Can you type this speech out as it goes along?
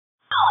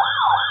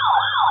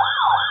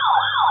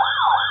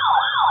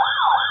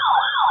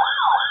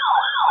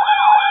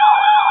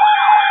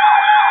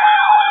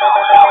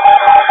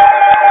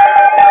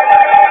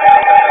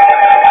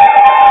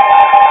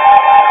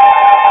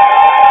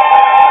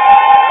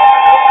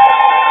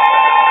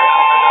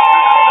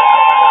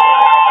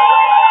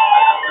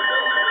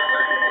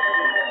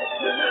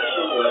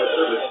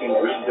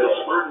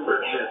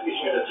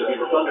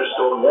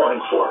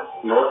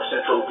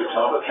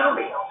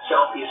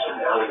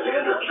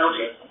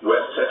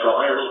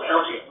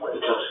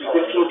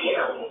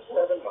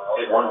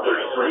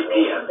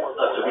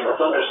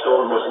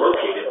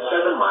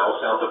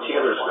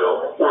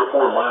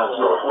miles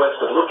northwest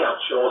of Lookout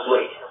Shoals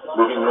Lake,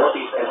 moving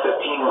northeast at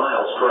 15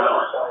 miles per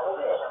hour.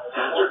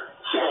 Hazard,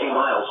 60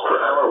 miles per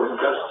hour wind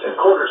gusts and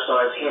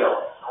quarter-size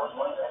hail.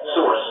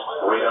 Source,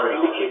 radar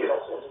indicated.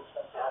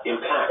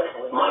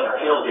 Impact, minor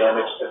hail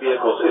damage to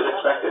vehicles is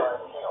expected.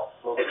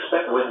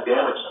 Expect wind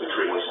damage to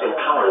trees and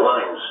power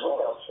lines.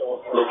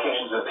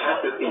 Locations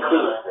impacted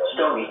include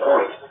Stony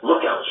Point,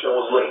 Lookout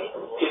Shoals Lake,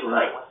 Hidden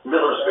Lake,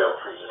 Millersville,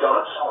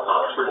 Scotts,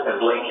 Oxford, and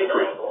Lake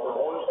Hickory.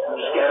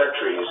 Scattered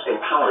trees and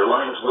power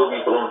lines will be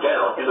blown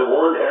down in the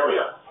warned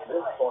area.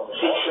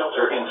 Seek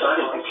shelter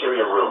inside an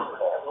interior room.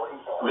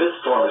 This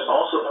storm is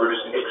also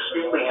producing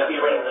extremely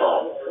heavy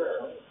rainfall.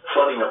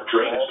 Flooding of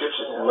drainage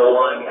ditches in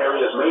low-lying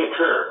areas may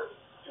occur.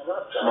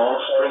 Small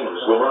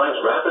streams will rise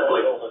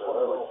rapidly.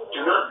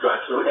 Do not drive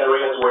through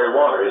areas where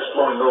water is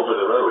flowing over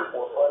the road.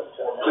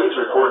 Please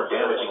report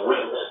damaging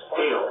winds,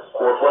 hail,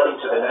 or flooding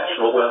to the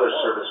National Weather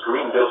Service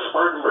Greenville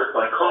Spartanburg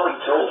by calling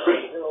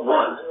toll-free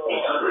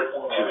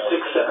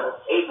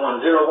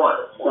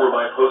 1-800-267-8101 or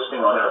by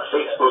posting on our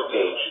Facebook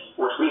page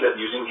or tweet us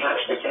using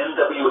hashtag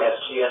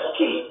NWSGST.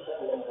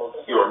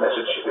 Your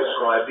message should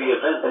describe the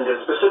event and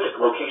the specific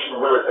location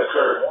where it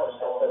occurred.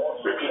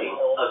 Repeating,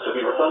 a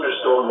severe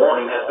thunderstorm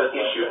warning has been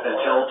issued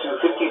until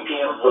 2:50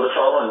 p.m. for the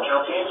following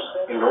counties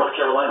in North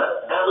Carolina,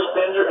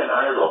 Alexander, and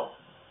Iredell.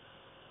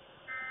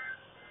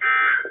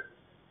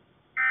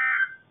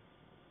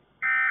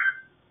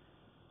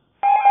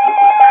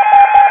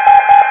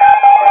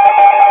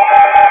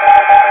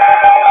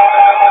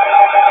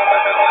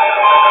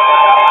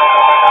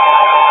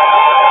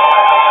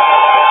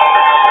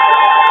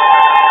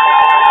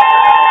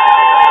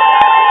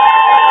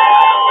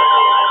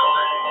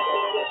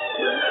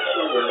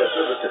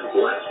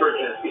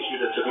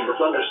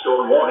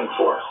 Thunderstorm warning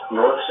for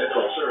North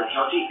Central Surrey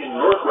County in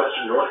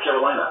northwestern North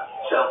Carolina,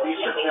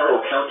 southeastern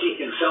Carroll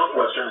County in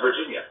southwestern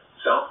Virginia,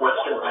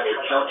 southwestern Patrick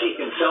County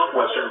in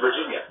southwestern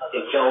Virginia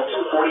until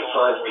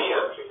 2:45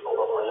 p.m.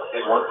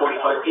 At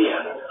 1:45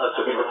 p.m., a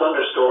severe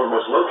thunderstorm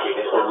was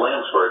located on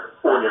Landsberg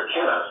or near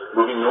Kenna,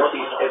 moving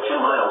northeast at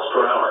 10 miles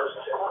per hour.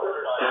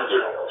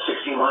 Hazard,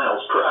 60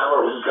 miles per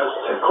hour wind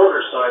gusts and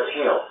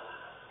quarter-size hail.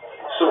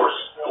 Source,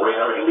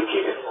 radar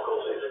indicated.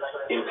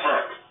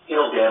 Impact,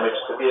 hail damage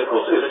to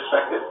vehicles is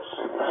expected.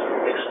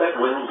 Expect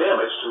wind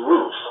damage to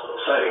roofs,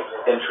 siding,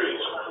 and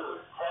trees.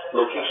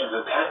 Locations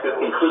impacted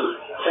include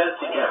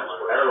Fancy Gap,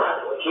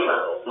 Ararat,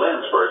 Kena,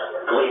 Landsberg,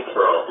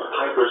 Gladesboro,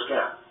 Piper's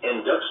Gap,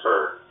 and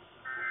Duxbury.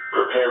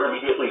 Prepare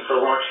immediately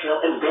for large hail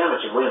and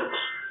damaging winds.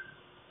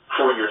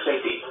 For your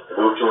safety,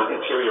 move to an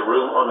interior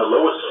room on the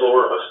lowest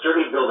floor of a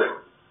sturdy building.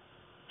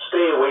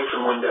 Stay away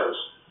from windows.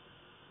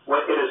 When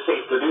it is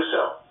safe to do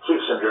so, please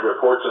send your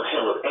reports of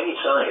hail of any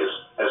size,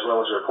 as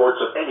well as reports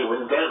of any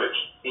wind damage,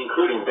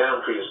 including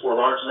downed trees or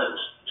large limbs,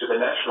 to the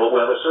National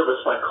Weather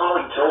Service by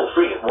calling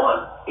toll-free at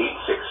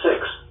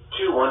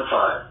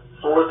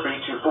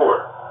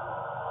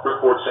 1-866-215-4324.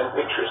 Reports and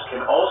pictures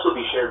can also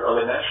be shared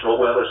on the National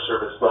Weather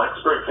Service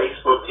Blacksburg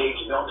Facebook page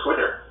and on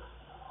Twitter.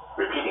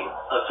 Repeating,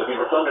 a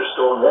severe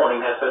thunderstorm warning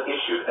has been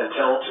issued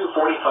until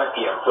 2:45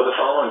 p.m. for the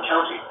following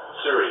county,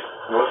 Surrey,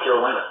 North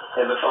Carolina,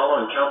 and the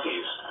following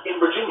counties in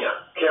Virginia,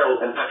 Carroll,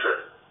 and Patrick.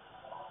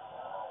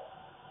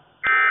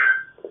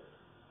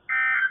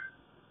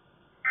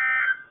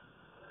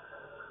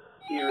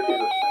 Here is a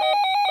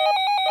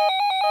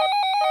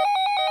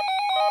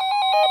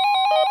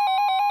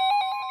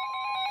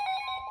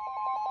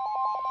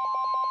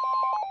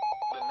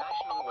The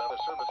National Weather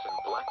Service in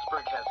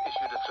Blacksburg has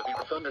issued a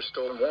severe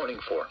thunderstorm warning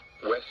for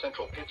West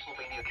Central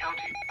Pennsylvania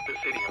County, the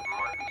city of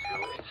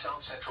Martinsville in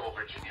South Central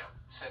Virginia,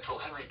 Central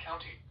Henry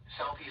County,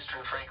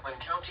 Southeastern Franklin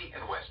County,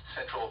 and West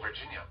Central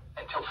Virginia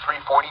until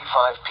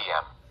 3:45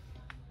 p.m.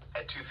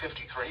 At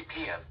 2:53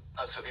 p.m.,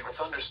 a severe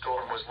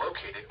thunderstorm was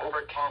located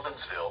over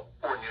Calvinsville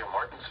or near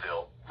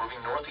Martinsville,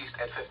 moving northeast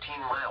at 15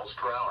 miles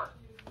per hour.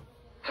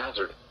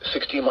 Hazard,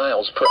 60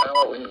 miles per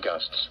hour wind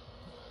gusts.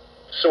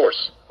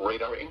 Source,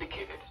 radar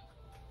indicated.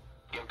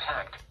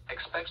 Impact,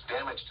 expects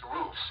damage to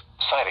roofs,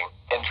 siding,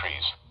 and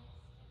trees.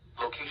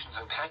 Locations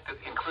impacted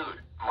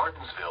include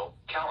Martinsville,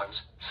 Callens,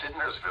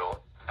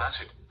 Sidnersville,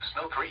 Bassett,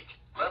 Snow Creek,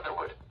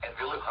 Leatherwood, and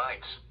Villa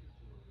Heights.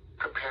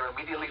 Prepare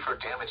immediately for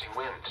damaging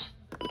winds.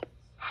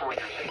 For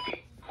your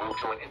safety, move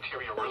to an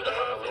interior room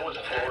on the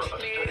lowest floor of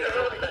a sturdy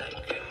building.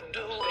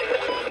 Stay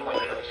away from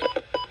windows.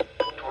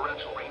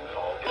 Torrential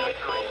rainfall is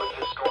occurring with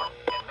this storm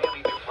and may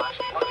lead to flash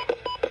flooding.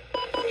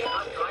 Do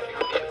not drive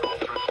your vehicle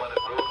through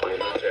flooded roadways.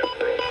 When it is safe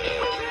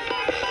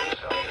to do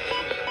so, please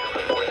send your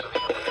reports of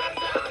hail of any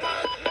size,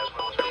 as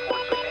well as reports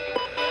of any wind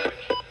damage,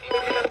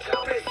 including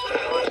downed trees and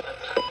large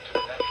limbs, to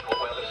the National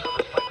Weather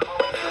Service by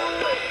calling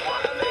toll-free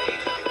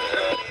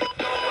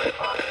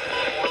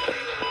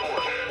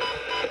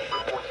 1-866-215-4324.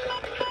 Reports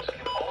and pictures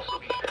can also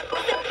be shared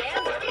on the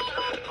National Weather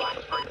Service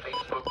Blacksburg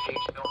Facebook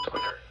page.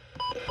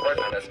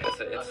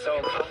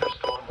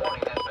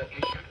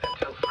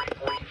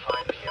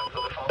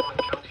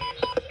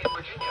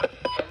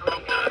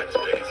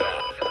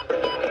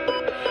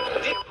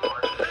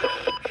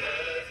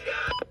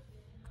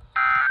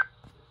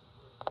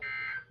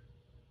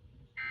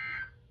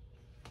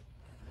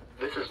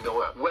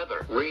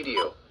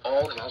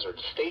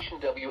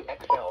 Station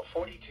WXL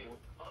 42,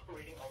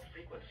 operating on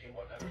frequency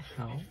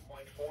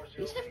 162.40.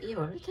 Is that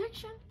error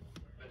detection?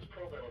 This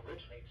program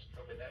originates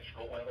from the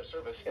National Weather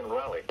Service in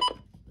Raleigh.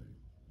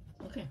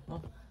 Okay,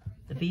 well,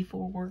 the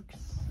V4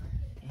 works,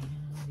 and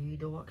the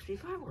Deluxe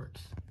V5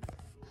 works.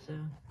 So,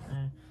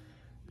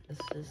 this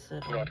is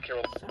North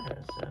Carolina. Sorry,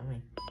 so let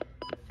me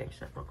fix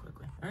that real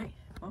quickly. Alright,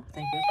 well,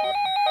 thank you guys for watching.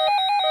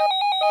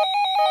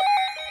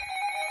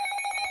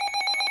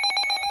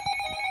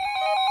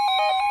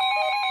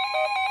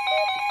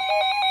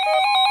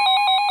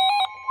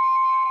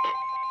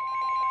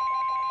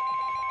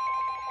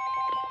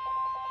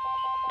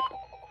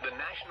 The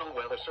National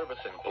Weather Service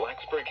in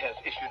Blacksburg has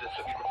issued a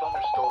severe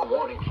thunderstorm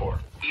warning for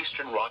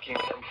eastern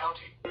Rockingham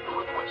County,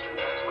 northwestern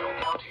Caswell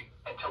County,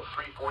 until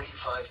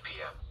 3:45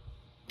 p.m.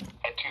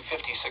 At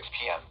 2:56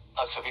 p.m.,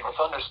 a severe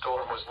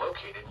thunderstorm was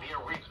located near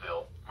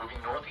Reedsville,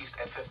 moving northeast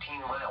at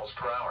 15 miles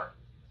per hour.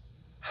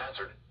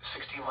 Hazard,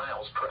 60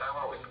 miles per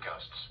hour wind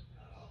gusts.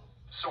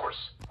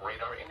 Source,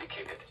 radar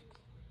indicated.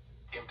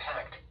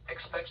 Impact,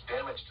 expects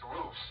damage to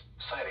roofs,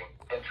 siding,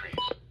 and trees.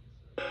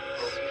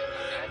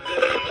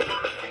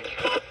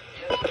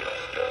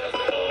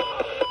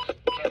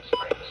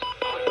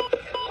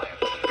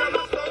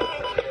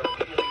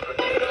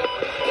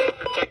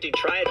 Protecting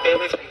Triad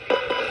families.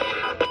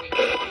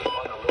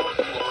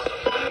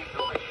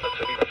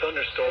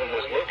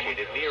 Was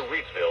located near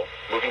Reedsville,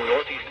 moving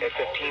northeast at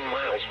 15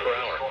 miles per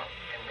hour.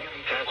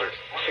 Hazard,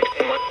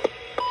 60 miles.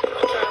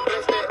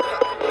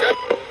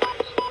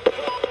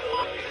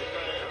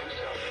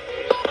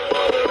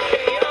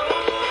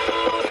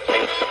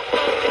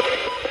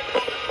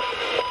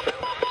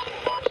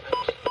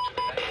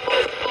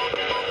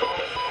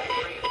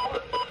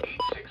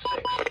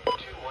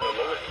 The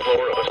lowest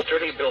floor of a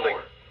sturdy building.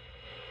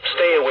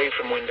 Stay away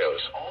from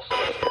windows. Also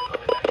appeared on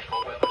the National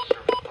Weather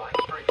Service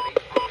Blacksburg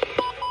Facebook page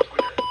and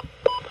Twitter.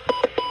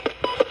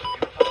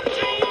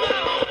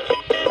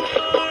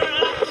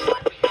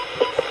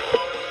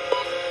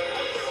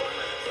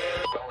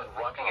 Well, in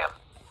Rockingham.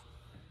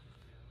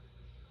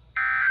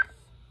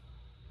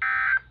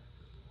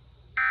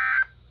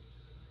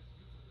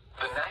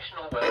 The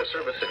National Weather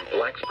Service in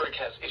Blacksburg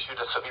has issued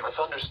a severe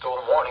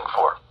thunderstorm warning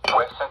for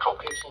west central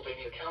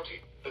Pennsylvania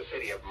County, the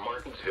city of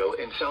Martinsville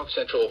in south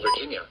central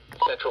Virginia,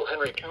 central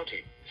Henry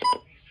County,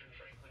 southeastern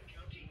Franklin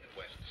County, and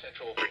west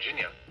central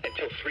Virginia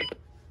until 3.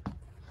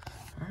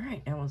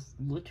 Alright, that was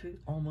literally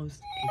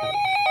almost 8 hours.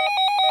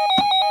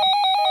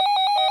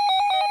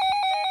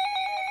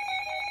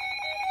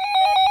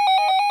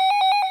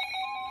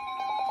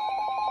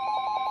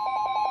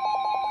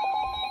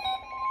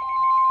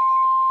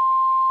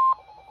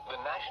 The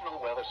National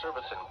Weather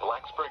Service in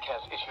Blacksburg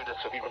has issued a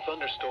severe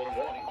thunderstorm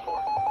warning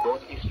for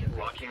northeastern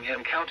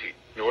Rockingham County,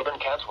 northern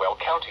Caswell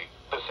County,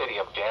 the city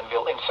of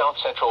Danville in south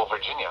central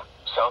Virginia,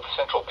 south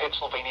central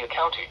Pennsylvania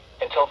County,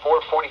 until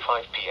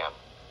 4:45 p.m.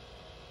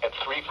 At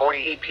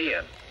 3:48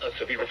 p.m., a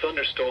severe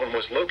thunderstorm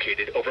was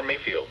located over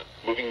Mayfield,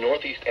 moving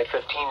northeast at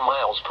 15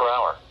 miles per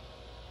hour.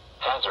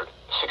 Hazard,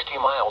 60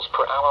 miles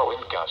per hour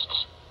wind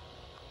gusts.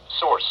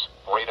 Source,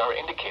 radar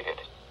indicated.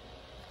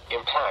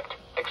 Impact,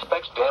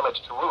 expects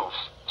damage to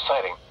roofs,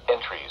 siding,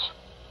 and trees.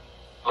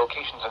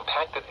 Locations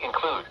impacted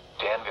include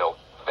Danville,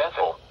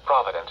 Bethel,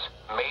 Providence,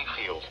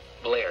 Mayfield,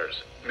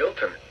 Blairs,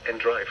 Milton, and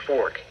Dry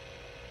Fork.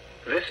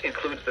 This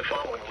includes the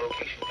following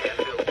locations: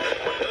 Danville,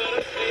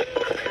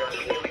 prepare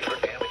immediately for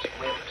damaging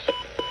winds.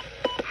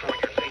 For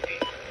your safety,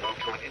 move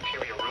to an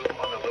interior room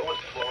on the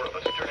lowest floor of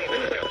a sturdy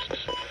wind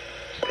gusts.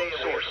 Stay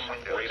away from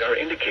windows. Radar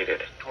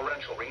indicated.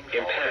 Torrential rainfall.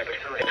 Impact,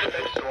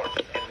 expect storm,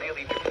 and may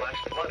lead to flash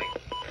flooding.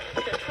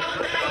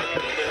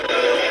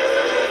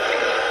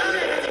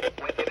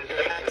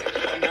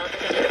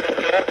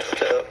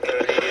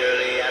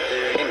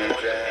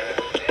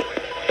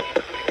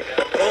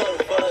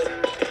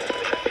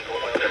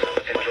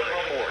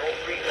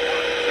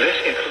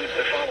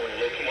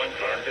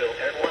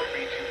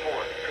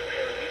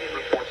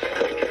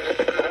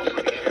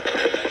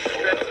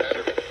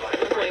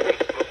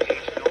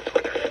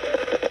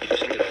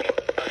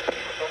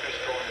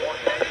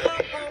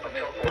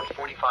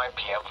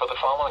 For the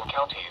following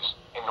counties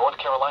in North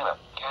Carolina,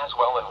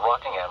 Caswell and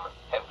Rockingham,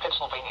 and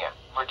Pennsylvania,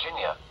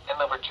 Virginia, and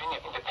the Virginia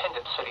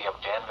independent city of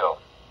Danville.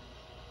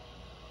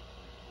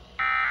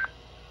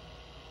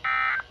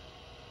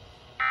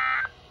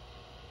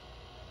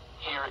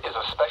 Here is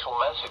a special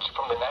message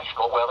from the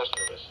National Weather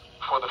Service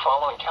for the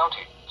following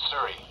county: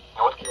 Surrey,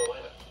 North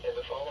Carolina, and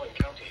the following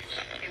counties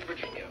in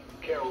Virginia: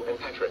 Carroll and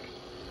Patrick.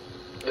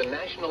 The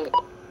National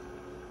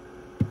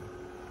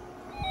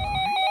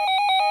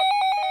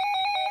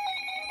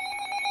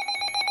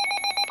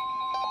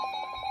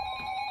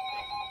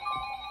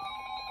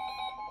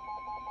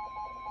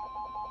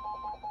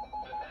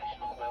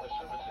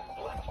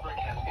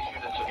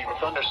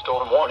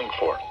thunderstorm warning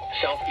for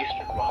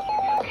southeastern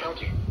Rockingham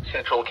County,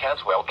 central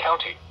Caswell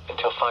County,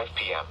 until 5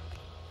 p.m.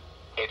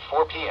 At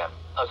 4 p.m.,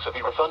 a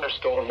severe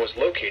thunderstorm was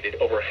located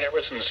over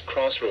Harrison's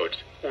Crossroads,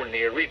 or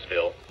near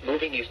Reedsville,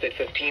 moving east at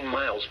 15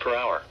 miles per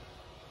hour.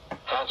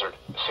 Hazard,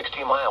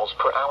 60 miles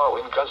per hour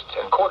wind gusts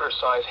and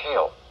quarter-size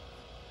hail.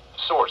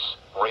 Source,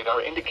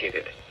 radar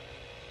indicated.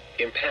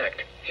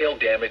 Impact, hail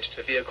damage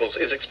to vehicles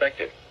is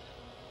expected.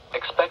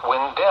 Expect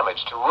wind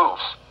damage to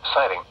roofs,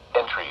 siding,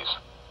 and trees.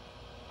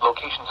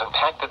 Locations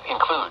impacted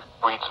include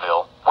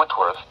Reedsville,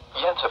 Whitworth,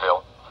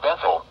 Yanceyville,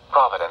 Bethel,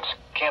 Providence,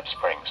 Camp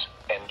Springs,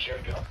 and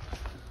Jerville.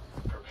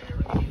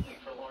 Prepare immediately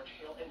for large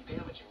hail and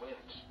damaging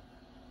winds.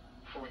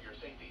 For your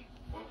safety,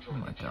 move to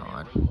an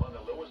interior room on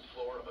the lowest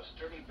floor of a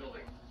sturdy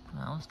building.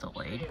 That was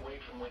delayed. Stay away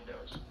from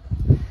windows.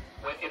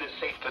 When it is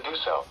safe to do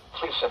so,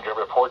 please send your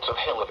reports of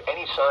hail of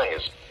any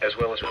size, as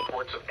well as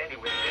reports of any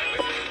wind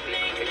damage,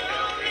 including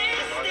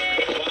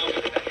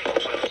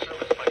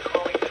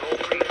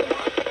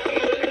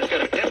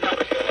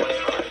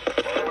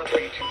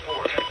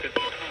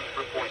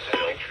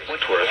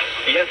Whitworth,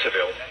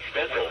 Yanceyville,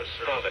 Bethel,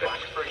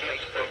 Providence,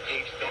 Facebook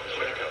page, in North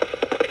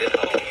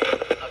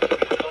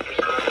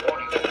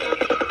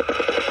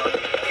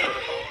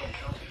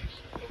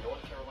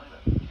Carolina,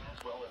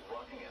 Caswell and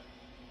Rockingham.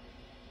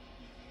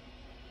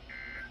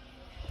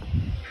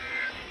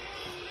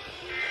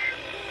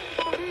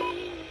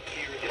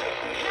 Here is a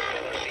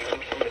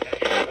from the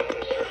National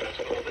Weather Service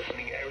for the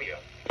listening area.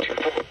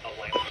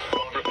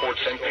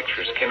 Reports and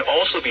pictures can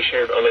also be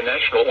shared on the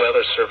National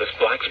Weather Service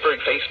Blacksburg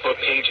Facebook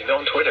page and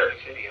on Twitter.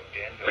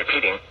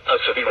 Repeating, a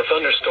severe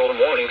thunderstorm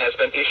warning has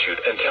been issued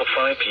until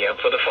 5 p.m.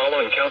 for the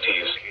following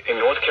counties in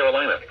North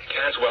Carolina,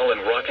 Caswell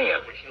and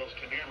Rockingham.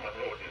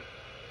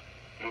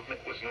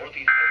 Movement was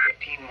northeast at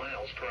 15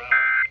 miles per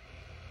hour.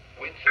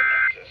 Winds in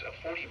excess of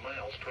 40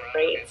 miles per hour.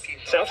 Right.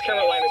 South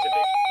Carolina's a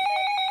big...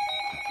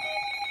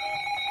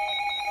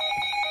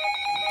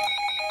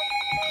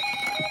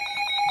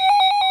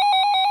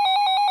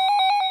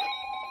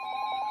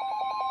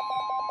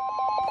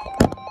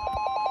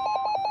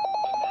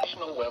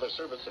 National Weather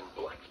Service in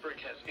Blacksburg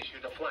has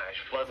issued a flash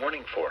flood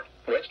warning for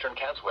western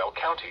Caswell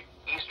County,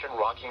 eastern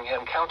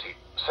Rockingham County,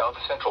 south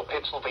central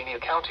Pittsylvania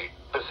County,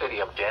 the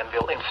city of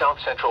Danville in south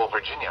central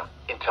Virginia,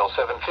 until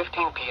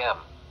 7:15 p.m.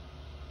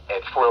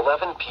 At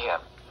 4:11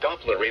 p.m.,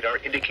 Doppler radar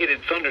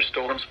indicated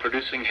thunderstorms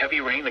producing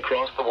heavy rain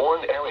across the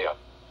warned area.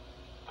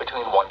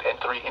 Between 1 and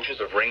 3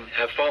 inches of rain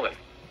have fallen.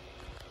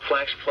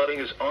 Flash flooding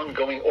is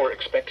ongoing or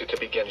expected to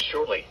begin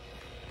shortly.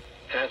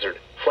 Hazard,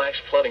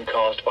 flash flooding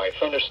caused by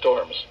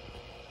thunderstorms.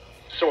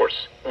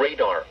 Source,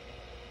 radar.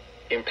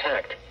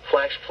 Impact,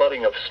 flash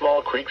flooding of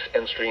small creeks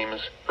and streams,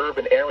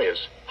 urban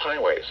areas,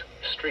 highways,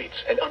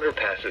 streets, and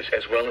underpasses,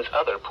 as well as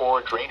other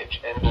poor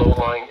drainage and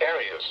low-lying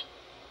areas.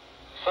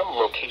 Some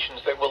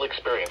locations that will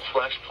experience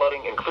flash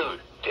flooding include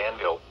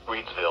Danville,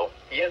 Reedsville,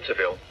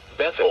 Yanceyville,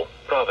 Bethel,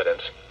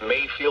 Providence,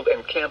 Mayfield,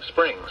 and Camp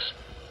Springs.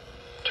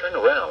 Turn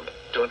around.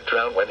 Don't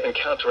drown when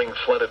encountering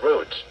flooded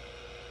roads.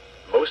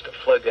 Most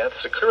flood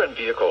deaths occur in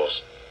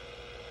vehicles.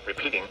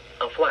 Repeating,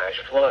 a flash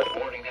flood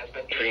warning has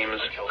been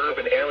streams,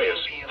 urban areas,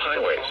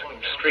 highways,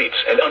 streets,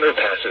 and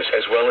underpasses,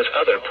 as well as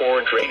other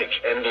poor drainage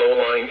and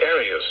low-lying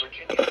areas.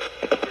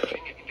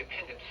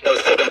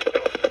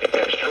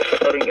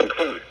 Flooding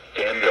include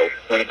Danville,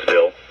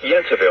 Reedsville,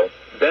 Yanceyville,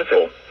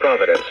 Bethel,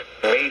 Providence,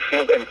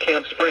 Mayfield, and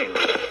Camp Springs.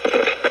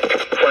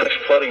 Flash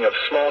flooding of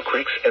small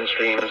creeks and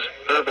streams,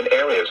 urban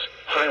areas,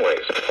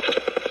 highways.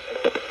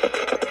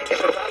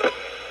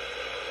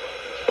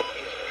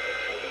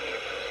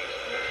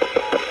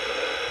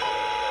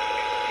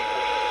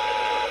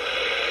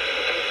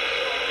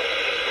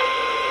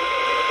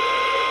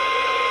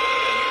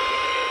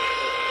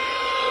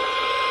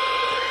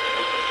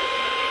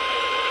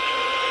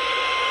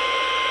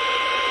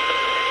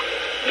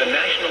 The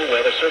National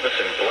Weather Service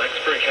in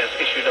Blacksburg has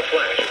issued a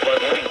flash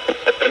flood warning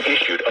that's been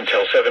issued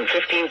until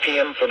 7:15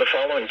 p.m. for the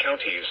following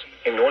counties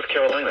in North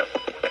Carolina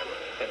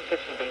and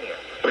Pennsylvania,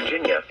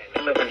 Virginia,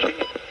 and the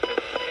Virginia.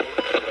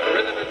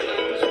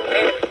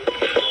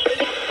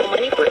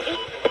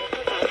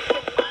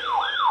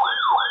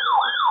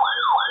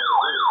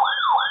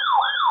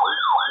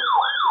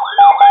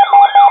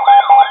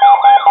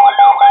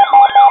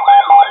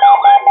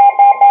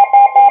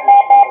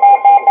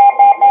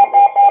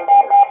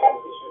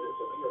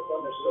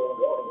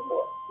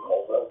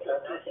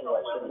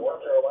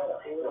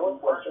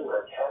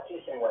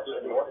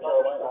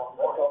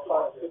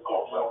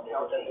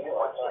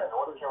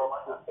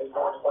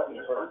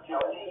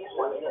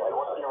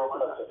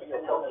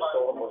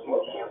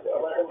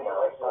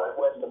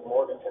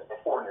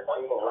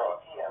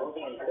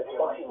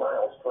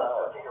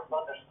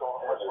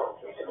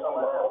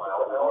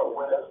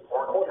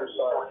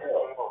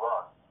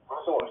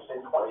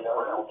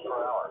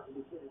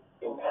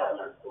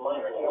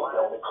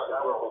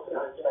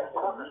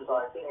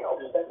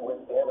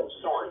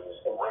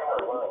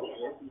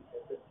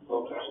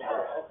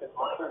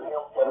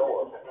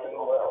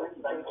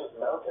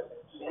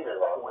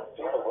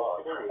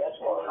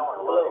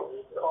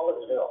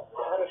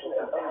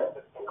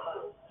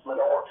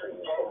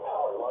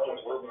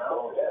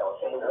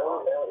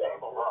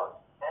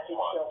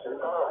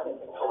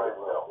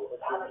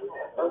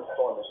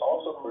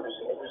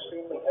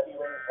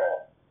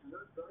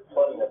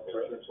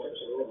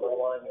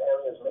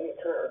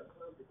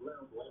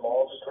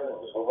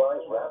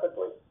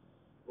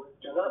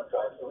 Do not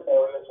drive through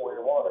areas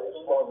where water is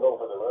flowing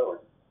over the road.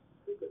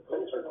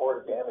 Please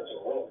report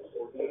damaging winds,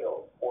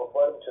 hail, or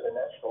flooding to the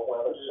National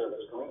Weather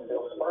Service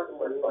Greenville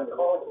Spartanburg by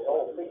calling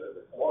toll-free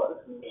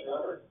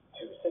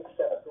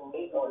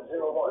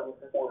 1-800-267-8101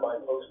 or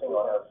by posting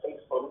on our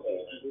Facebook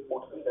page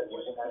or tweet us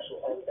using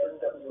hashtag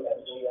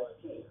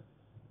SWFGST.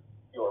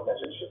 Your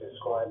message should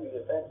describe the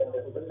event and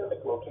the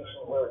specific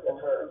location where it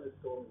occurred.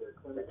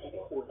 Repeating,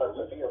 a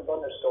severe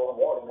thunderstorm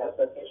warning has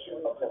been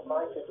issued up to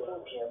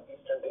 5:15 p.m.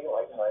 Eastern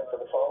Daylight Time for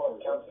the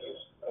following counties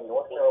in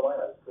North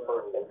Carolina,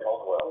 Burke and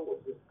Caldwell.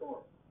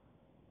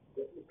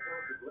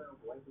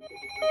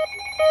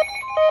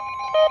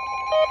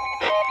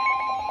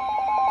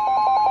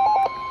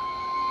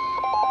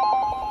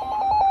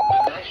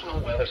 The National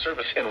Weather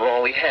Service in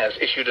Raleigh has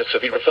issued a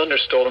severe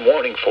thunderstorm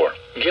warning for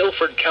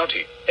Guilford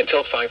County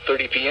until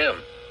 5:30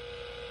 p.m.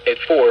 At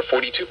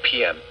 4:42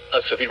 p.m.,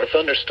 a severe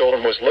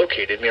thunderstorm was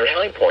located near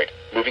High Point,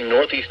 moving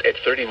northeast at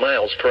 30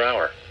 miles per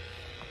hour.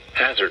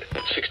 Hazard,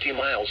 60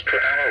 miles per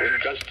hour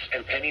wind gusts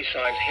and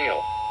penny-sized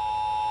hail.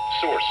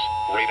 Source,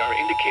 radar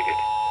indicated.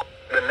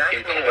 The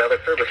National Weather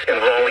Service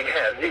in Raleigh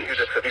has issued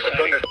a severe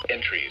thunderstorm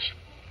entries.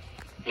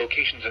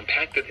 Locations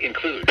impacted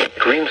include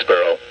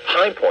Greensboro,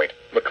 High Point,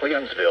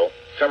 McLeonsville,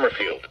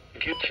 Summerfield,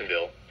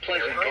 Gibsonville,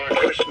 Pleasant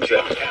Gardens,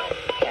 Jamestown,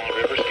 Paw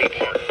River State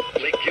Park,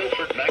 Lake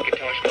Guilford,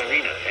 McIntosh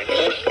Marina, and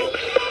Forest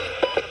Oaks.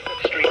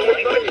 Straight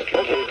line winds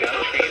can blow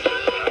down trees,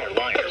 power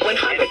lines,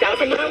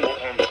 100,000 mobile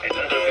homes, and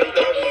other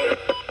buildings.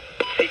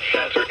 Seek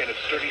shelter in a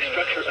sturdy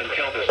structure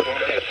until the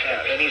storm has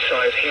passed.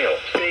 Any-size hail.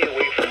 Stay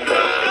away from winds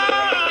and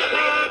lines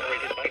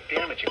generated by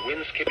damaging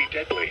winds can be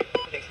deadly.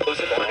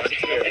 Large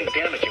hail and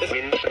damaging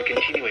winds and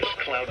continuous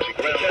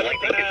cloud-to-ground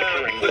lightning is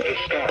occurring with this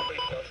storm.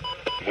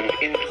 Move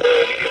in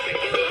immediately.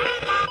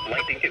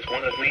 Lightning is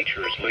one of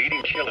nature's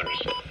leading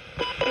killers.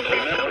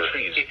 Remember,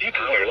 if you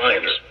can hear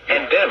lines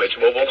and damage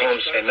mobile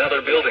homes and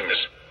other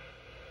buildings,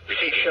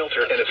 seek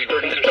shelter in a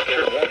sturdy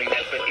structure. Warning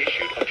has been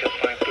issued until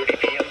 5:30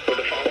 p.m. for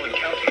the following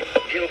counties: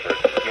 Guilford,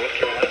 North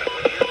Carolina.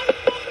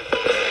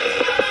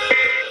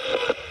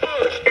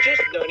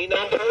 Just 99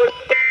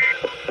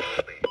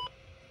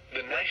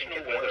 The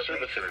National Weather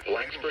Service in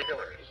Blacksburg.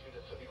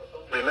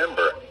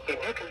 Remember, if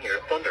you can hear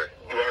thunder,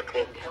 you are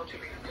close county,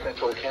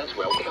 Central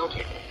Caswell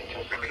County.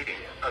 Repeating,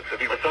 a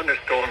severe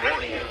thunderstorm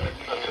warning. A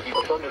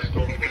severe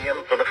thunderstorm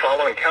p.m. for the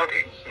following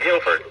county: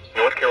 Guilford,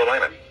 North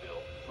Carolina.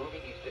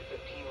 Moving east at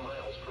 15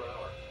 miles per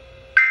hour.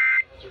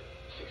 Hazard,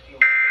 60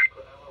 miles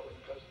per hour with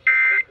gusts of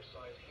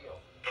quarter-size hail.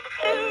 For the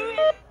following.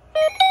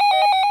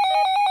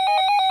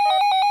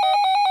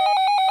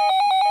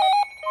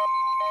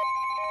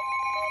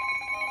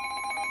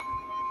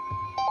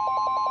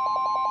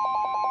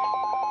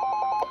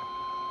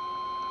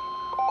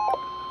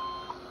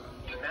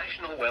 The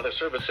National Weather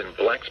Service in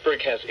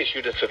Blacksburg has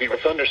issued a severe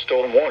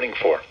thunderstorm warning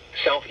for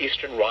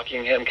southeastern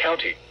Rockingham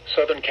County,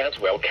 southern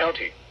Caswell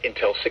County,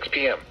 until 6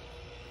 p.m.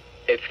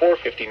 At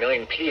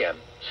 4:59 p.m.,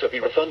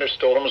 severe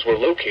thunderstorms were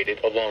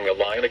located along a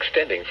line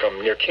extending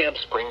from near Camp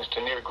Springs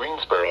to near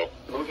Greensboro,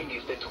 moving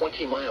east at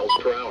 20 miles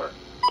per hour.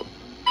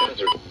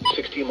 Hazard,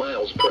 60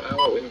 miles per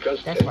hour wind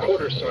gusts and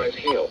quarter-size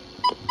hail.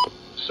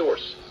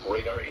 Source,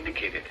 radar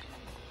indicated.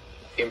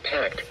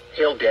 Impact,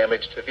 hail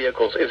damage to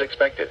vehicles is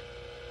expected.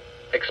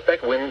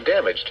 Expect wind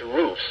damage to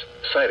roofs,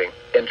 siding,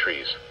 and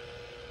trees.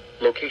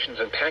 Locations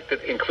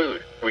impacted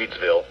include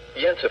Reedsville,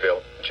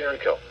 Yanceyville,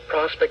 Jericho,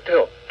 Prospect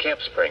Hill, Camp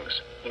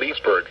Springs,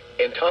 Leesburg,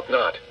 and Top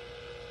Knot.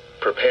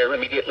 Prepare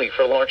immediately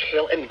for large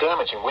hail and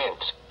damaging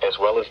winds, as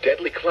well as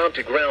deadly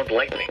cloud-to-ground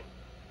lightning.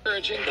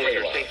 Urgent for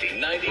your safety,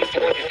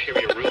 94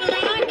 interior room on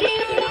the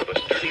lowest floor of a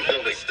sturdy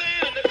building.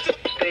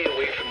 Stay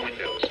away from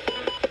windows.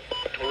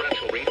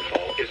 Torrential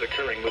rainfall is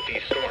occurring with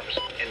these storms,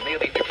 and may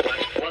lead to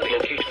flash flooding.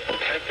 Locations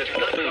impacted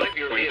include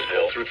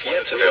Reedsville,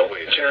 Yanceyville,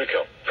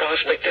 Jericho,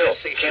 Prospect Hill,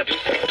 Camp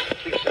Springs.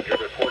 Please send your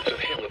reports of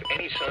hail of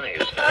any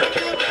size. Any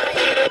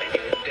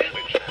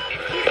damage,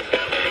 including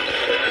boundaries.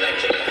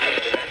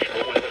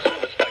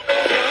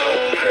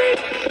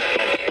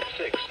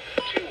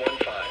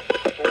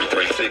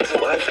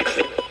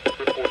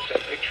 Reports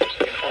and pictures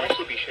can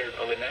also be shared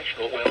on the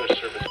National Weather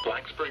Service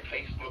Blacksburg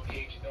Facebook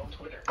page and on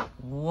Twitter.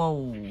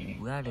 Whoa,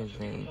 that is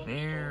a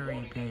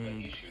very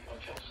big...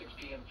 Until 6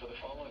 p.m. for the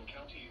following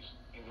counties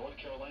in North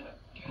Carolina.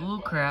 Ooh,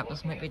 crap,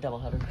 this might be a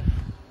doubleheader.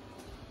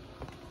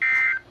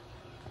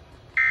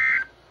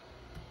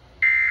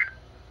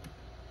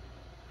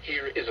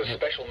 Here is a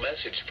special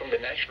message from the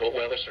National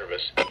Weather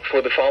Service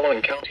for the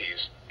following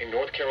counties in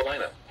North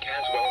Carolina: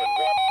 Caswell and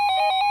Rock.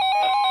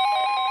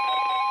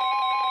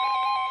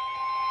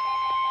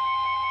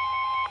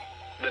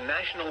 The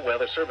National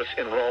Weather Service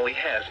in Raleigh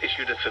has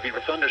issued a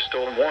severe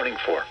thunderstorm warning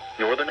for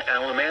northern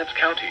Alamance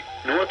County,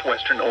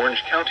 northwestern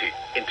Orange County,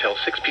 until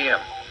 6 p.m.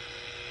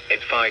 At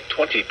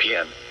 5:20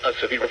 p.m., a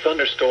severe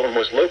thunderstorm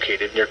was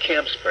located near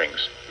Camp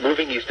Springs,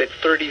 moving east at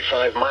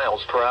 35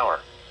 miles per hour.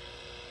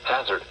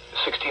 Hazard,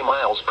 60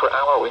 miles per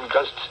hour wind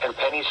gusts and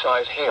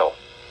penny-sized hail.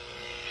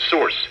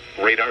 Source,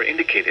 radar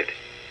indicated.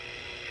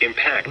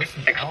 Impact,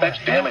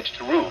 expect damage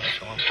to roofs,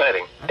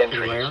 siding, and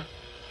trees.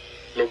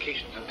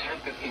 Locations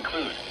impacted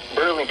include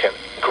Burlington,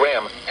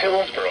 Graham,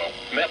 Hillsborough,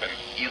 Mebane,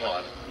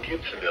 Elon,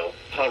 Gibsonville,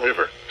 Haw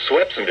River,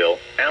 Swepsonville,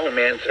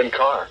 Alamance, and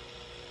Carr.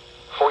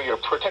 For your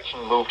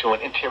protection, move to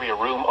an interior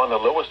room on the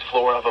lowest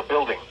floor of a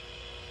building.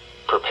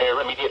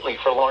 Prepare immediately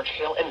for large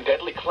hail and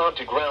deadly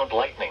cloud-to-ground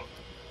lightning.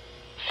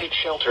 Seek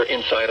shelter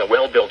inside a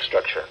well-built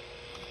structure.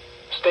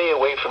 Stay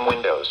away from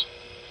windows.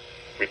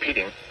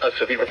 Repeating, a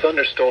severe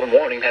thunderstorm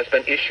warning has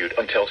been issued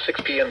until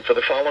 6 p.m. for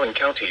the following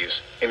counties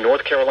in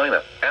North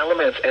Carolina: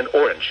 Alamance and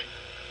Orange.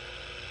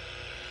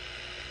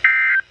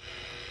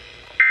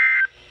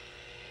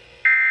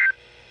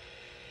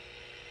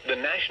 The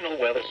National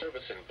Weather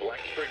Service in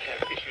Blacksburg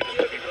has issued a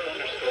severe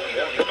thunderstorm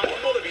warning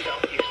for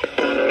southeastern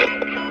County,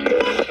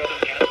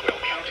 southern Caswell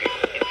County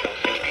until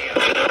 6 p.m.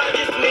 I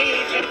just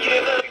need to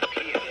give up. 6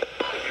 p.m.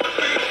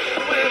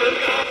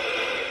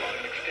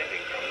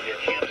 Extending from near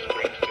Camp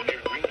Springs to near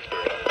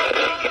Greensboro,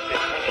 winds at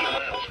 20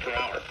 miles per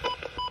hour.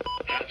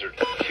 Hazard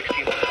 60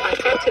 miles per hour. I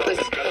thought it was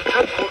a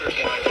cup. Quarter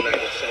size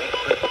level set.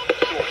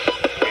 Source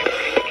radar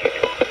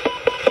indicator.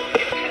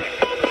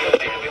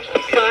 Impact damage to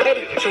Five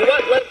to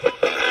what level?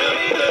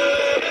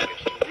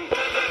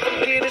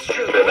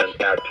 Locations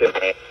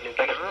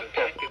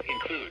impacted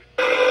include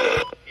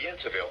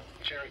Yanceyville,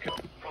 Jericho,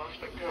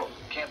 Prospect Hill,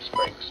 Camp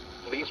Springs,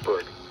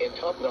 Leesburg, and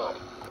Top Knot.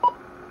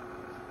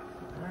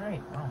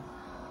 Alright, well.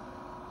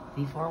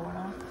 V4 went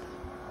off.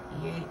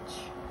 EH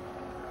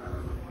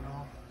went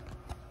off.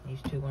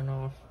 These two went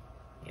off.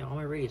 Yeah, all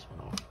my radios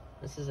went off.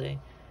 This is a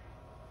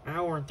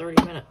hour and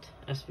 30 minute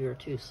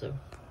SVR2, so.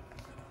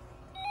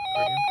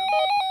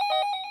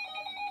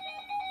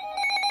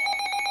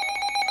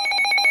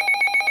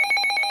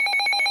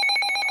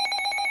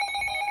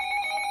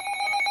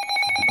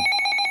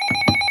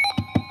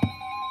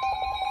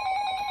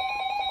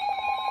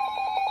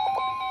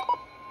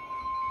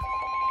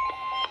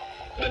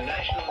 The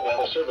National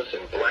Weather Service in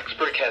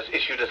Blacksburg has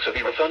issued a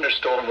severe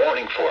thunderstorm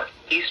warning for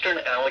eastern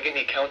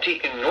Allegheny County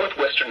in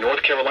northwestern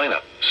North Carolina,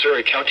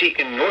 Surrey County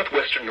in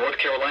northwestern North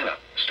Carolina,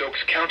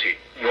 Stokes County,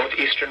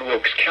 northeastern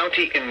Wilkes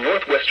County in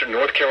northwestern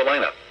North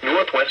Carolina,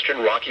 northwestern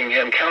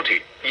Rockingham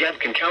County,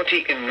 Yadkin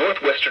County in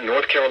northwestern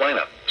North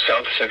Carolina,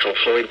 south central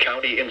Floyd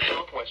County in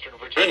southwestern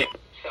Virginia,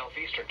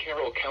 southeastern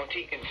Carroll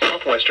County in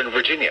southwestern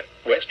Virginia,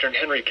 western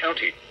Henry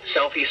County,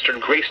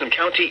 southeastern Grayson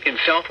County in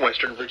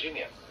southwestern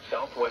Virginia,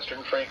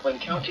 southwestern Franklin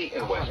County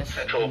in west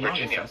central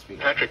Virginia,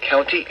 Patrick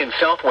County in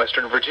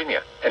southwestern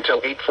Virginia,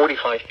 until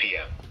 8:45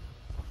 p.m.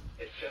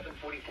 At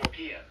 7:44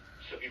 p.m.,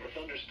 severe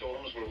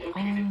thunderstorms were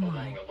located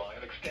along a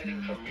line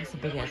extending from near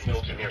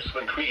Mill to near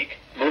Swin Creek,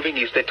 moving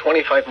east at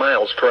 25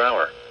 miles per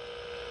hour.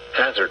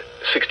 Hazard,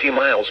 60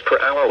 miles per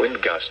hour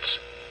wind gusts.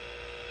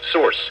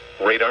 Source,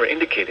 radar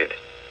indicated.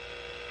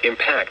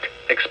 Impact,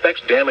 expects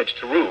damage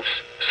to roofs,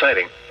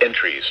 siding, and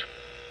trees.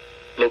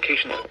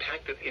 Locations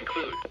impacted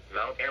include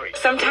Mount Airy.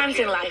 Sometimes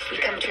in life we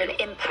come to an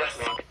impasse.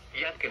 Rock,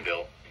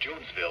 Yadkinville,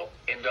 Jonesville,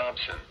 and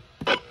Dobson.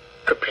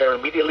 Prepare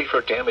immediately for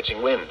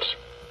damaging winds.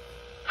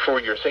 For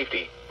your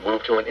safety,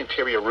 move to an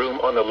interior room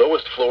on the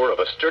lowest floor of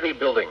a sturdy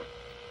building.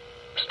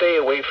 Stay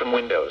away from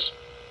windows.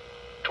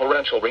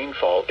 Torrential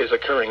rainfall is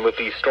occurring with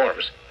these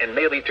storms and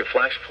may lead to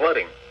flash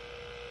flooding.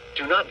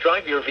 Do not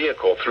drive your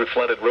vehicle through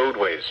flooded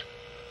roadways.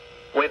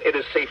 When it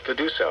is safe to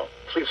do so,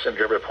 please send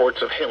your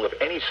reports of hail of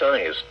any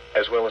size,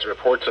 as well as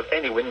reports of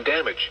any wind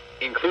damage,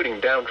 including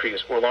downed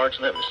trees or large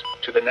limbs,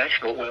 to the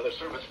National Weather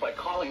Service by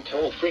calling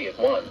toll-free at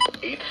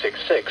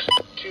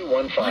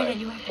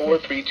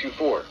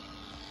 1-866-215-4324.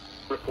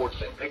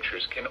 Reports and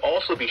pictures can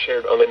also be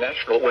shared on the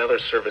National Weather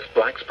Service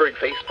Blacksburg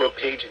Facebook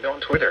page and on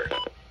Twitter.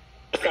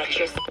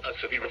 A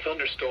severe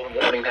thunderstorm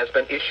warning has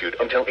been issued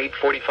until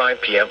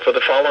 8:45 p.m. for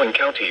the following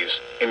counties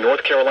in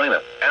North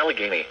Carolina: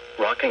 Allegheny,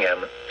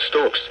 Rockingham,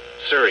 Stokes,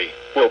 Surrey,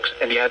 Wilkes,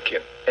 and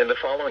Yadkin, and the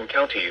following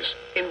counties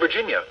in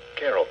Virginia: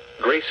 Carroll,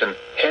 Grayson,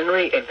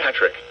 Henry, and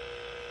Patrick.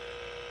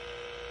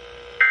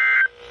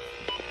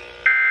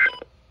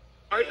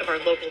 Part of our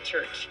local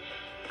church.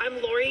 I'm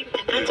Lori,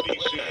 and that's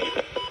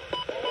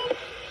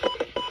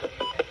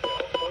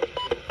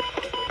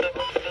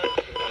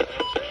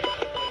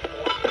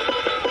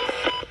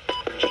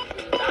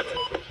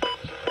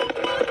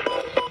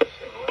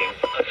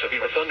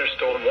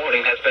Thunderstorm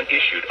warning has been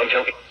issued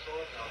until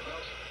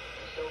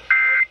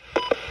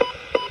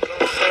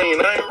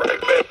Saying I ain't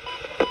right back.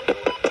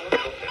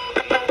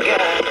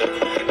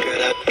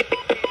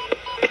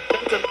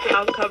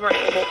 I'll cover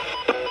animal.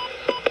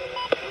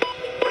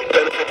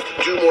 Benefits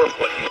to do more of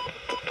what you.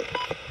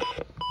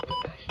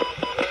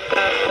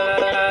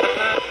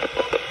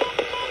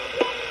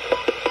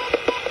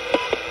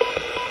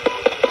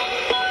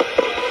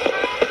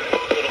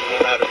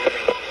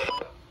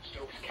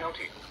 Stokes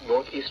County,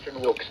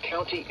 northeastern Wilkes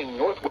County in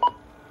north.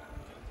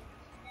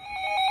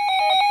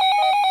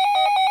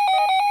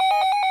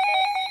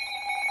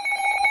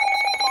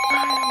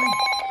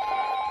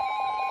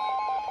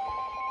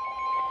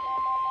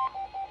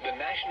 The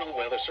National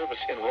Weather Service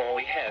in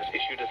Raleigh has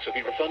issued a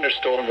severe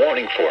thunderstorm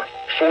warning for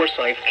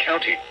Forsyth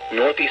County,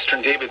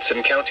 northeastern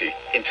Davidson County,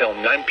 until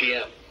 9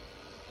 p.m.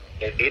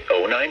 At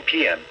 8:09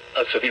 p.m.,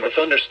 a severe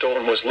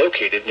thunderstorm was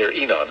located near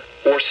Enon,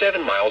 or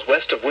 7 miles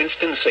west of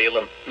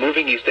Winston-Salem,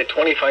 moving east at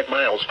 25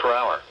 miles per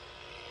hour.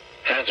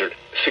 Hazard,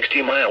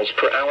 60 miles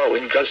per hour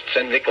wind gusts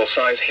and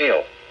nickel-size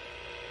hail.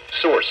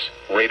 Source,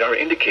 radar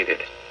indicated.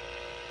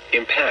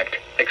 Impact,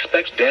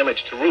 expects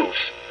damage to roofs,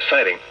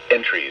 siding,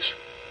 and trees.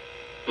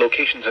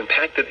 Locations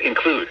impacted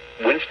include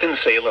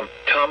Winston-Salem,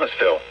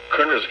 Thomasville,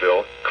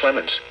 Kernersville,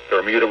 Clements,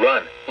 Bermuda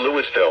Run,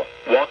 Louisville,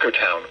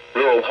 Walkertown,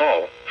 Rural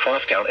Hall,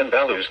 Fofftown, and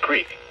Ballows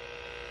Creek.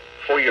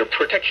 For your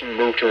protection,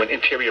 move to an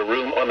interior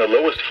room on the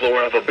lowest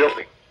floor of a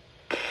building.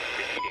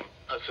 Repeating,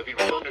 a severe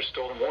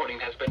thunderstorm warning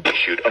has been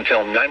issued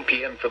until 9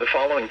 p.m. for the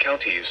following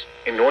counties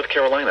in North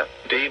Carolina: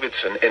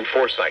 Davidson and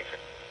Forsyth.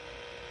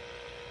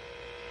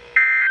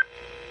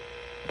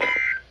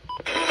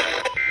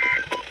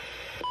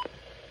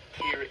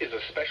 Here is a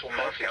special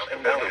message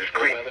from the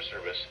National Weather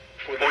Service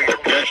for the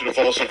Correction of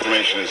false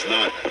information is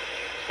not.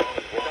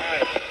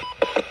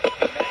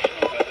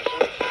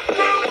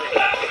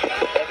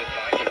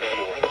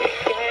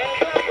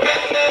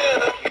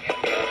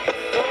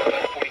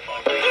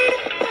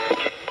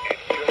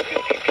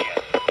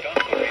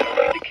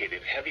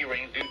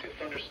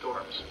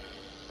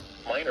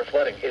 Minor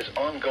flooding is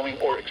ongoing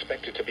or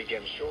expected to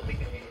begin shortly in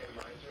the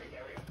advisory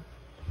area.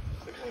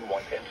 Between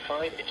 1 and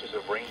 5 inches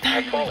of rain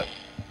have fallen.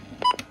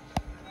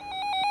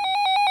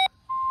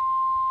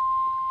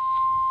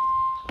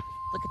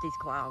 Look at these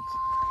clouds.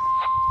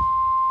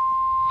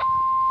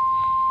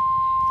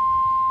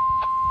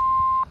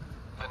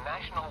 The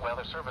National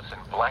Weather Service in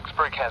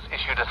Blacksburg has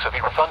issued a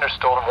severe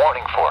thunderstorm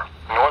warning for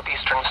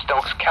northeastern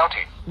Stokes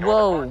County,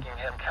 Whoa.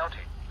 Rockingham County,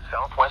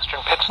 southwestern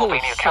Pittsylvania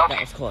Holy shit, County,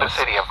 that was close. the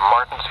city of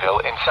Martinsville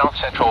in south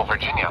central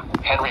Virginia,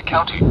 Henry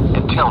County,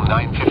 until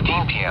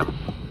 9:15 p.m.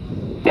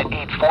 At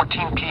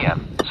 8:14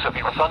 p.m.,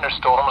 severe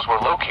thunderstorms were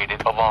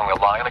located along a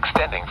line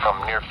extending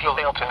from near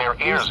Fieldale to near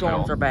These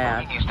storms Ayersville, are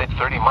bad. moving east at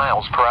 30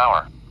 miles per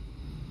hour.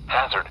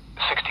 Hazard,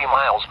 60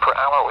 miles per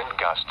hour wind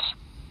gusts.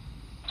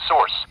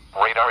 Source,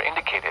 radar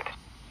indicated.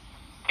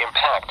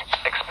 Impact,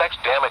 expects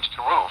damage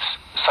to roofs,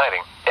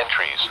 siding, and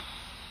trees.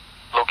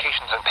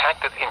 Locations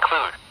impacted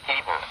include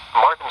Eden,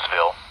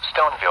 Martinsville,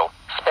 Stoneville,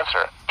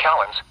 Spencer,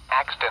 Callens,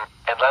 Axton,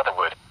 and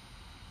Leatherwood.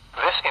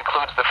 This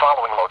includes the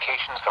following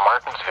locations: the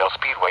Martinsville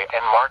Speedway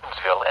and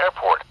Martinsville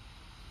Airport.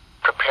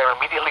 Prepare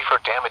immediately for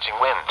damaging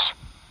winds.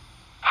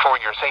 For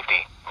your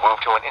safety,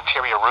 move to an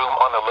interior room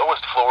on the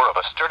lowest floor of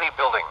a sturdy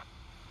building.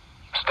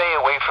 Stay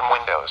away from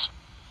windows.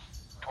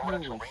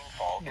 Torrential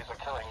rainfall is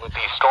occurring with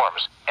these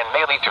storms and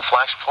may lead to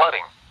flash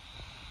flooding.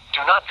 Do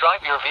not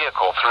drive your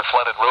vehicle through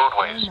flooded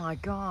roadways. Oh my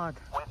God.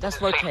 When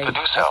That's it is safe rotating. to do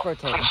That's so,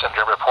 rotating. please send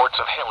your reports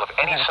of hail of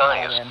any gotta call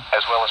size, in.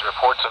 as well as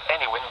reports of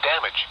any wind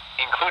damage,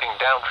 including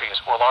down trees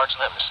or large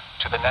limbs,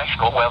 to the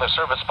National Weather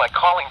Service by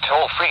calling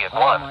toll-free at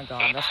Oh my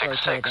God, that's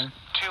rotating.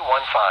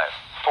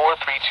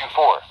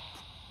 1-866-215-4324.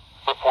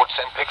 Reports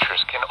and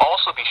pictures can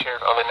also be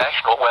shared on the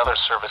National Weather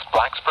Service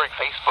Blacksburg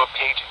Facebook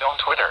page and on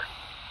Twitter.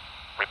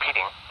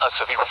 Repeating, a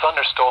severe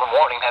thunderstorm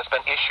warning has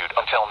been issued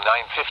until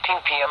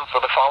 9:15 p.m.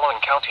 for the following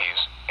counties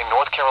in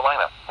North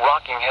Carolina,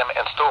 Rockingham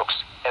and Stokes,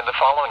 and the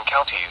following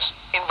counties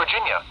in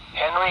Virginia,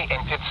 Henry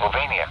and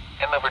Pittsylvania,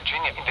 and the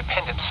Virginia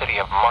independent city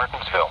of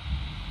Martinsville.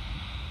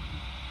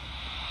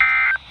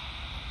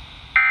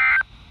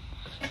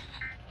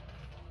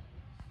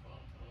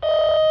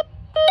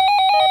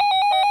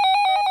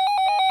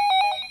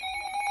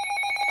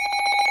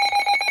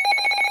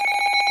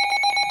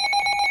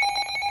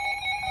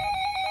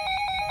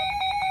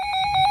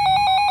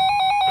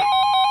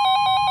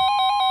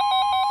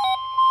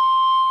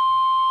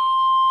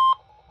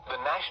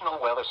 National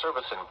Weather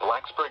Service in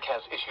Blacksburg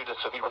has issued a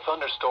severe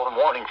thunderstorm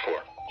warning for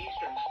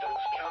eastern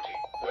Stokes County,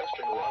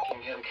 western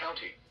Rockingham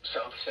County,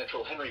 south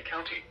central Henry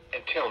County,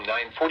 until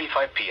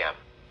 9:45 p.m.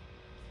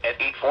 At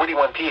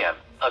 8:41 p.m.,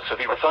 a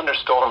severe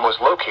thunderstorm was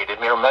located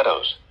near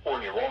Meadows, or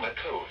near Walnut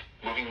Cove,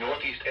 moving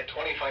northeast at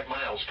 25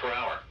 miles per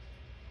hour.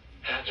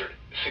 Hazard,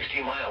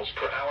 60 miles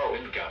per hour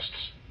wind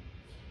gusts.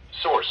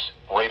 Source,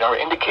 radar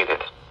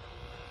indicated.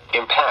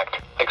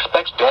 Impact,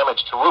 expects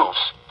damage to roofs,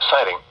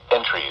 siding,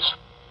 and trees.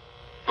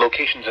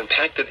 Locations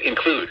impacted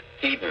include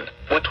Eden,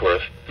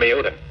 Whitworth,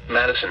 Mayodan,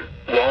 Madison,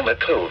 Walnut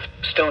Cove,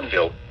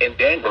 Stoneville, and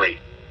Danbury.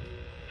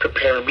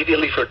 Prepare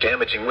immediately for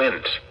damaging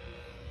winds.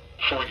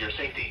 For your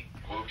safety,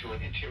 move to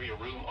an interior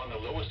room on the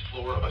lowest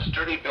floor of a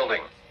sturdy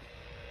building.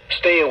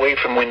 Stay away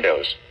from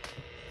windows.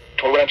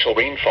 Torrential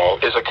rainfall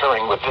is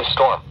occurring with this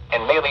storm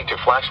and may lead to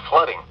flash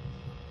flooding.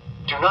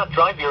 Do not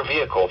drive your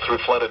vehicle through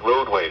flooded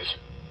roadways.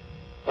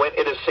 When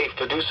it is safe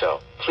to do so,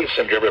 please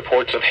send your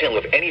reports of hail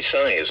of any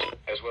size,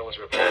 as well as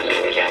reports of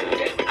damage,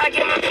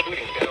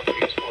 including down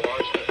trees or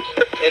large limbs.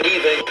 And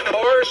even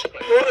cars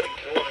run.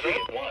 Toll-free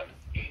at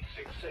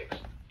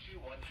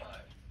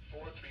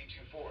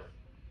 1-866-215-4324.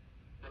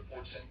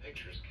 Reports and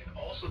pictures can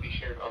also be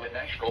shared on the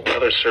National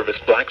Weather Service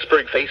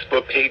Blacksburg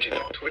Facebook page and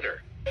on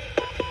Twitter.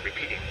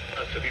 Repeating,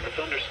 a severe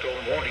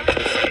thunderstorm warning has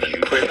been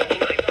issued until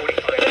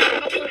 9:45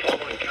 p.m. in the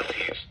following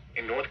counties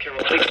in North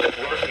Carolina,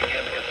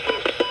 Rockingham, and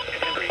Stokes,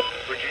 and Henry,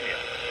 Virginia.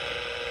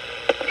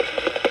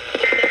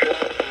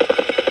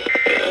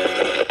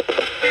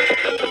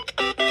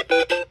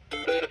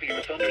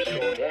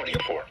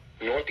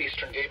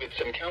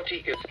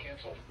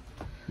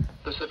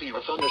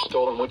 severe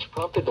thunderstorm which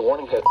prompted the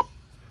warning head.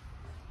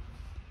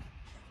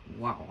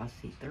 Wow, let's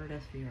see. Third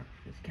SVR.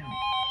 Let's count.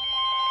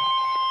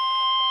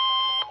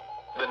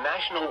 The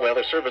National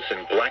Weather Service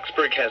in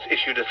Blacksburg has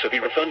issued a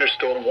severe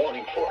thunderstorm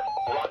warning for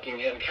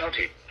Rockingham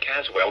County,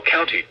 Caswell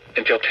County,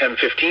 until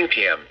 10:15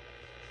 p.m.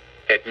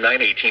 At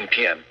 9:18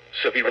 p.m.,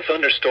 severe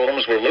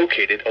thunderstorms were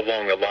located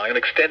along a line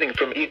extending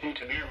from Eaton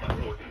to near Mount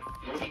Morton,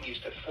 moving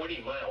east at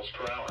 40 miles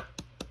per hour.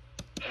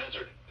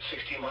 Hazard,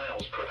 60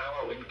 miles per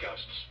hour wind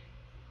gusts.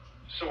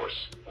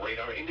 Source,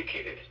 radar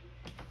indicated.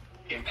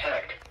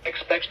 Impact,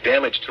 expects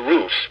damage to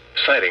roofs,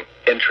 siding,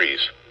 and trees.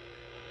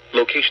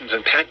 Locations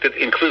impacted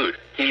include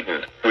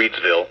Eden,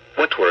 Reedsville,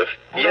 Whitworth,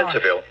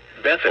 Yanceville,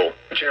 Bethel,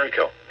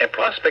 Jericho, and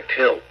Prospect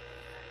Hill.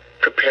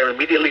 Prepare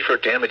immediately for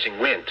damaging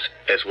winds,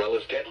 as well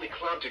as deadly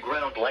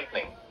cloud-to-ground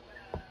lightning.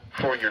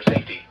 For your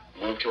safety,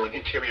 move to an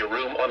interior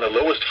room on the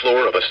lowest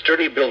floor of a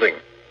sturdy building.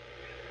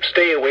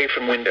 Stay away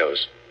from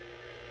windows.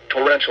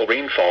 Torrential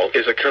rainfall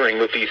is occurring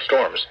with these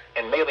storms,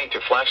 and may lead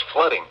to flash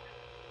flooding.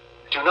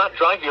 Do not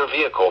drive your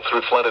vehicle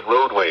through flooded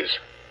roadways.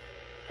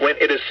 When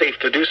it is safe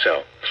to do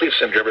so, please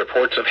send your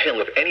reports of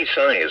hail of any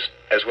size,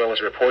 as well as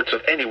reports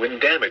of any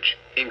wind damage,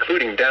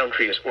 including downed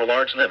trees or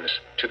large limbs,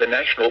 to the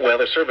National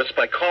Weather Service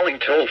by calling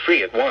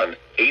toll-free at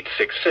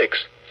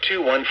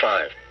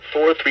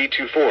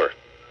 1-866-215-4324.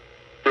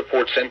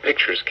 Reports and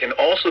pictures can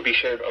also be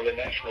shared on the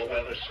National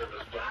Weather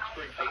Service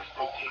Blacksburg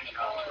Facebook page and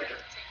on Twitter.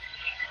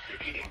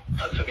 Repeating,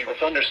 a severe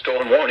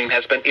thunderstorm warning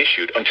has been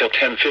issued until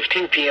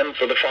 10:15 p.m.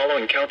 for the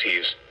following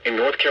counties in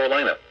North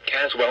Carolina,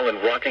 Caswell, and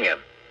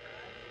Rockingham.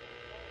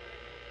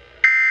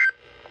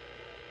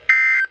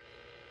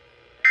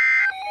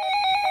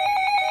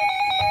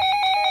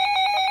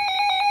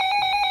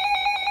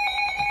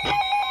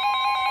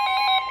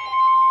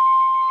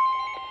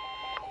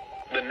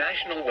 The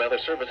National Weather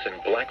Service in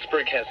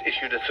Blacksburg has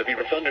issued a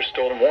severe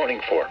thunderstorm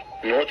warning for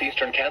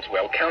northeastern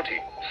Caswell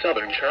County,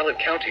 southern Charlotte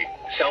County,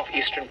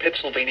 southeastern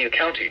Pittsylvania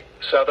County,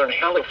 southern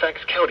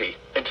Halifax County,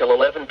 until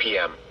 11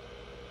 p.m.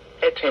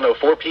 At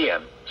 10:04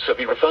 p.m.,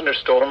 severe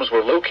thunderstorms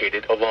were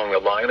located along a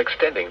line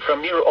extending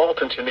from near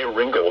Alton to near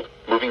Ringgold,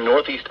 moving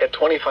northeast at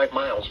 25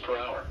 miles per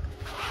hour.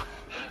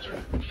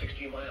 Hazard,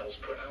 60 miles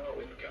per hour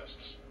wind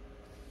gusts.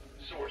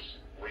 Source,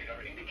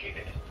 radar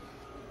indicated.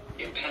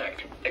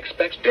 Impact,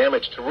 expects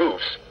damage to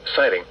roofs,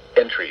 siding,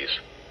 and trees.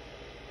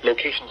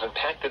 Locations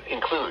impacted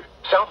include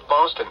South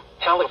Boston,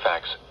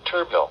 Halifax,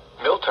 Turville,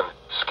 Milton,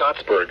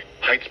 Scottsburg,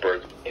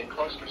 Heightsburg, and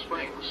Cluster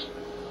Springs.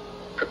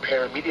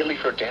 Prepare immediately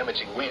for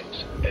damaging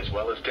winds, as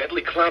well as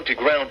deadly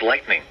cloud-to-ground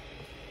lightning.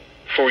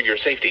 For your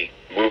safety,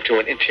 move to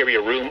an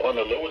interior room on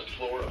the lowest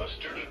floor of a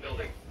sturdy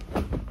building.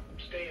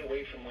 Stay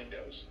away from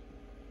windows.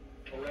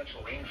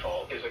 Torrential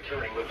rainfall is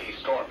occurring with these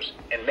storms,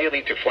 and may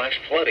lead to flash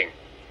flooding.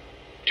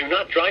 Do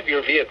not drive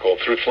your vehicle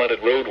through flooded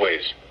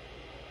roadways.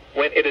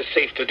 When it is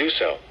safe to do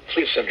so,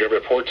 please send your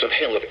reports of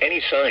hail of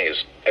any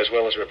size, as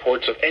well as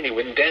reports of any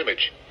wind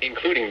damage,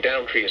 including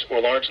downed trees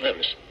or large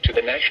limbs, to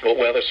the National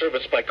Weather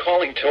Service by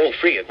calling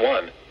toll-free at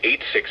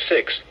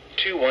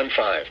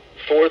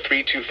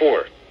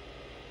 1-866-215-4324.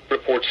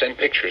 Reports and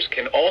pictures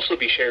can also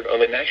be shared on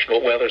the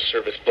National Weather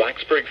Service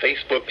Blacksburg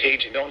Facebook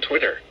page and on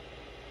Twitter.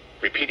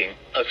 Repeating,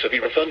 a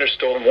severe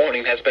thunderstorm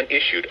warning has been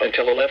issued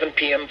until 11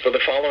 p.m. for the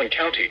following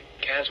county,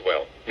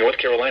 Caswell, North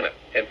Carolina,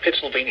 and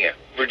Pennsylvania,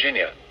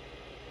 Virginia.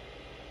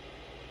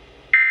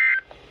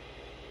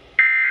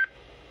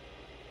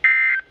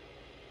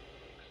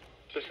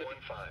 Specific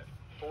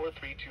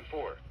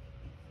 5-4324.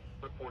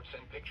 Reports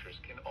and pictures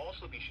can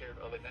also be shared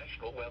on the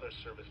National Weather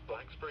Service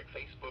Blacksburg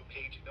Facebook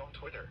page and on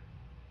Twitter.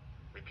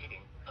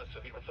 Repeating, a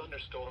severe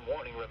thunderstorm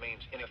warning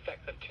remains in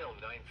effect until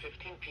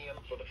 9:15 p.m.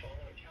 for the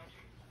following county.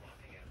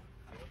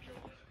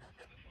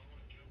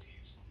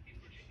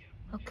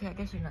 Okay, I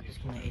guess they're not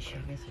just going to issue.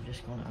 I guess they're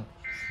just going to...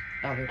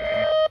 Oh, here we go.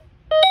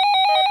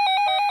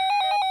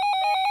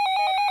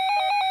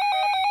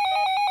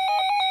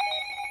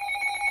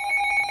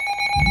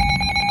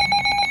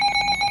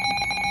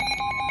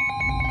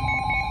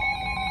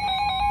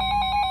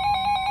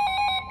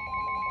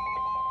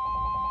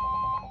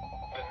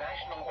 The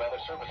National Weather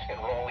Service in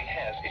Raleigh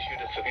has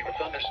issued a severe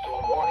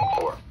thunderstorm warning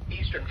for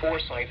eastern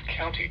Forsyth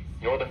County,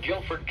 northern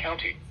Guilford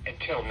County,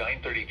 until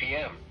 9:30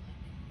 p.m.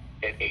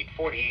 At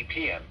 8:48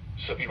 p.m.,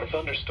 severe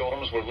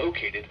thunderstorms were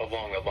located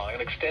along a line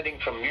extending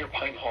from near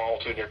Pine Hall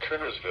to near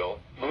Kernersville,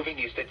 moving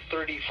east at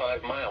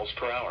 35 miles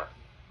per hour.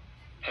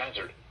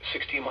 Hazard,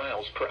 60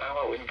 miles per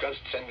hour wind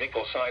gusts and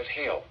nickel-size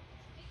hail.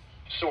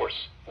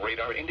 Source,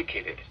 radar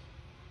indicated.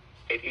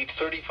 At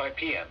 8:35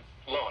 p.m.,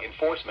 law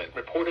enforcement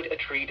reported a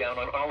tree down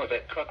on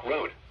Olivet Truck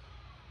Road.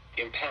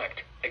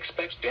 Impact,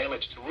 expects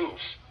damage to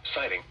roofs,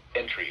 siding,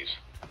 and trees.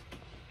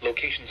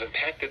 Locations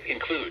impacted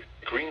include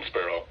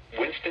Greensboro,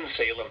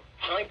 Winston-Salem,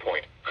 High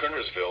Point,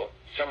 Kernersville,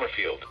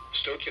 Summerfield,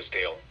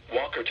 Stokesdale,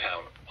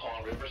 Walkertown,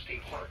 Haw River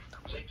State Park,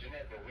 St.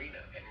 Jeanette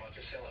Marina, and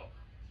Monticello.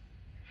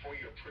 For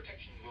your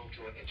protection, move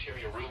to an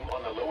interior room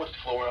on the lowest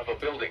floor of a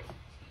building.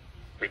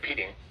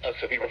 Repeating, a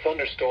severe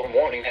thunderstorm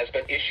warning has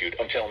been issued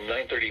until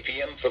 9:30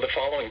 p.m. for the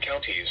following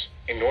counties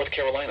in North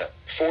Carolina,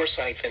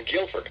 Forsyth and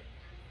Guilford.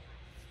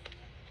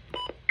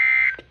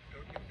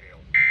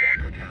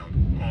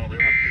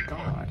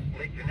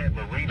 Jeanette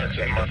Marina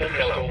said a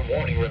thunderstorm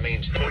warning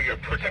remains for your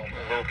protection.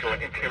 Move to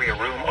an interior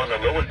room on the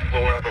lowest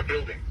floor of the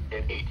building.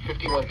 At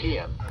 8:51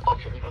 p.m., a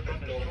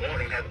thunderstorm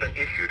warning has been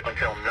issued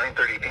until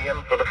 9:30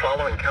 p.m. for the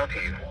following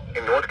counties: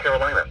 in North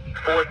Carolina,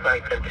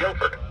 Forsyth and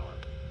Guilford,